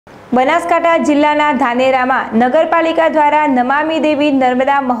બનાસકાંઠા જિલ્લાના ધાનેરામાં નગરપાલિકા દ્વારા નમામી દેવી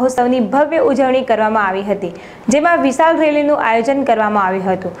નર્મદા મહોત્સવની ભવ્ય ઉજવણી કરવામાં આવી હતી, જેમાં વિશાળ રેલીનું આયોજન કરવામાં આવ્યું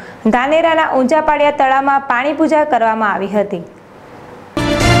હતું। ધાનેરાના ઊંચા પાડિયા તળાવમાં પાણી પૂજા કરવામાં આવી હતી।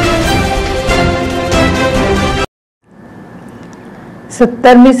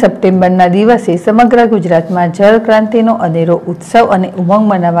 17મી સપ્ટેમ્બરના દિવસે સમગ્ર ગુજરાતમાં જળ ક્રાંતિનો અનેરો ઉત્સવ અને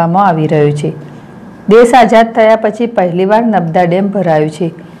ઉમંગ મનાવવામાં આવી રહ્યો છે। દેશ આઝાદ થયા પછી પહેલીવાર નર્મદા ડેમ ભરાયો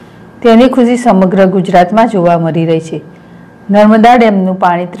છે, તેની ખુશી સમગ્ર ગુજરાતમાં જોવા મળી રહી છે। નર્મદા ડેમનું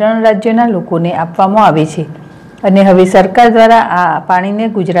પાણી 3 રાજ્યોના લોકોને આપવામાં આવે છે અને હવે સરકાર દ્વારા આ પાણીને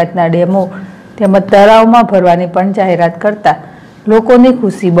ગુજરાતના ડેમો તેમજ તળાવમાં ભરવાની પણ જાહેરાત કરતા લોકોની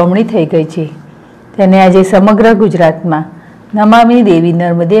ખુશી બમણી થઈ ગઈ છે। તેને આજે સમગ્ર ગુજરાતમાં નમામી દેવી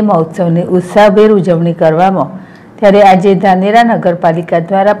નર્મદે મહોત્સવની ઉત્સાહભેર ઉજવણી કરવામાં, ત્યારે આજે ધાનેરા નગરપાલિકા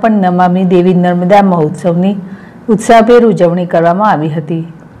દ્વારા પણ નમામી દેવી નર્મદા મહોત્સવની ઉત્સાહભેર ઉજવણી કરવામાં આવી હતી,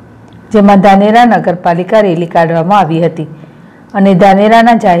 જેમાં ધાનેરા નગરપાલિકા રેલી કાઢવામાં આવી હતી અને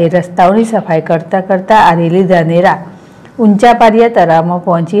ધાનેરાના જાહેર રસ્તાઓની સફાઈ કરતા આ રેલી ધાનેરા ઊંચા પાડિયા તળાવમાં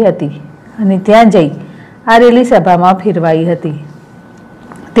પહોંચી હતી અને ત્યાં જઈ આ રેલી સભામાં ફેરવાઈ હતી।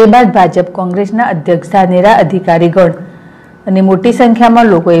 તે બાદ ભાજપ કોંગ્રેસના અધ્યક્ષ ધાનેરા અધિકારીગણ અને મોટી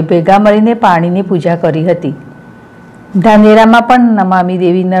સંખ્યામાં લોકોએ ભેગા મળીને પાણીની પૂજા કરી હતી। ધાનેરામાં પણ નમામી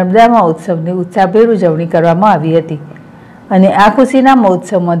દેવી નર્મદા મહોત્સવની ઉત્સાહભેર ઉજવણી કરવામાં આવી હતી અને આ ખુશીના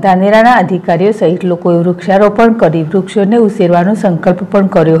મહોત્સવમાં ધાનેરાના અધિકારીઓ સહિત લોકોએ વૃક્ષારોપણ કરી વૃક્ષોને ઉછેરવાનો સંકલ્પ પણ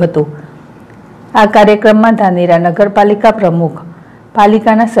કર્યો હતો। આ કાર્યક્રમમાં ધાનેરા નગરપાલિકા પ્રમુખ,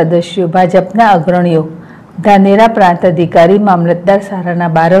 પાલિકાના સદસ્યો, ભાજપના અગ્રણીઓ, ધાનેરા પ્રાંત અધિકારી, મામલતદાર શાળાના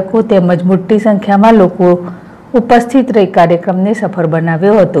બાળકો તેમજ મોટી સંખ્યામાં લોકો ઉપસ્થિત રહી કાર્યક્રમને સફળ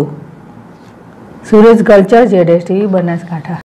બનાવ્યો હતો। સુરેશ ગલચર, zstvnews, બનાસકાંઠા।